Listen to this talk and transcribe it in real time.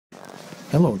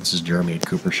Hello, this is Jeremy at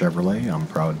Kupper Chevrolet. I'm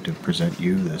proud to present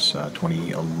you this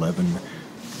 2011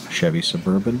 Chevy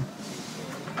Suburban.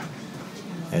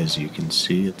 As you can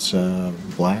see, it's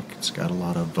black. It's got a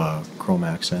lot of chrome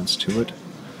accents to it.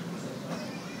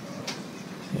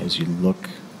 As you look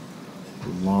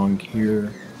along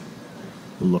here,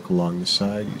 look along the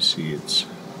side, you see it's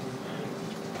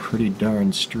pretty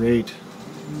darn straight.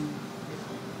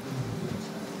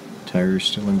 Tires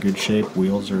still in good shape.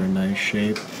 Wheels are in nice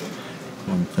shape.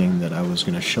 One thing that I was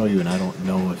going to show you, and I don't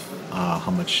know if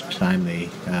how much time they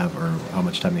have or how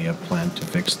much time they have planned to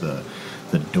fix the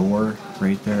door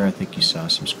right there. I think you saw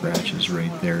some scratches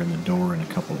right there in the door and a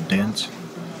couple dents.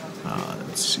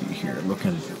 Let's see here.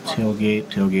 Looking at the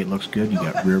tailgate. Tailgate looks good. You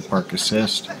got rear park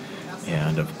assist,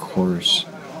 and of course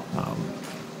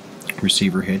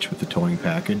receiver hitch with the towing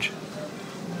package.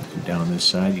 Looking down this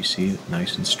side, you see it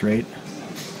nice and straight.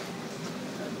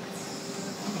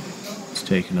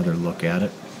 Take another look at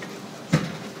it.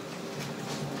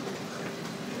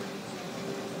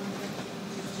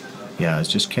 Yeah, I was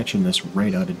just catching this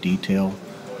right out of detail,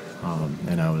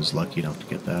 and I was lucky enough to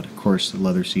get that. Of course, the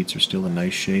leather seats are still in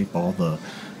nice shape. All the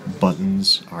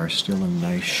buttons are still in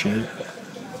nice shape.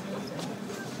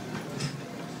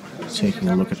 Taking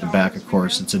a look at the back, of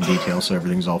course, it's in detail, so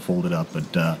everything's all folded up.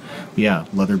 But yeah,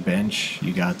 leather bench.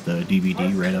 You got the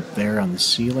DVD right up there on the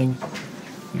ceiling.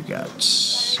 You got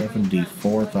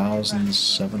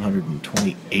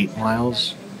 74,728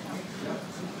 miles.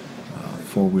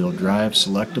 Four-wheel drive,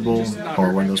 selectable,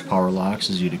 power windows, power locks,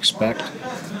 as you'd expect.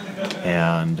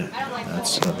 And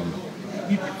that's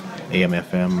AM,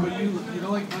 FM,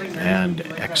 and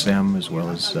XM, as well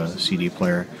as CD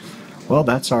player. Well,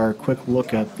 that's our quick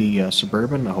look at the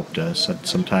Suburban. I hope to set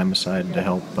some time aside to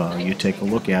help you take a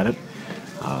look at it.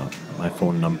 My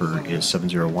phone number is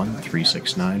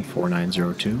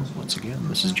 701-369-4902. Once again,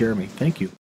 this is Jeremy. Thank you.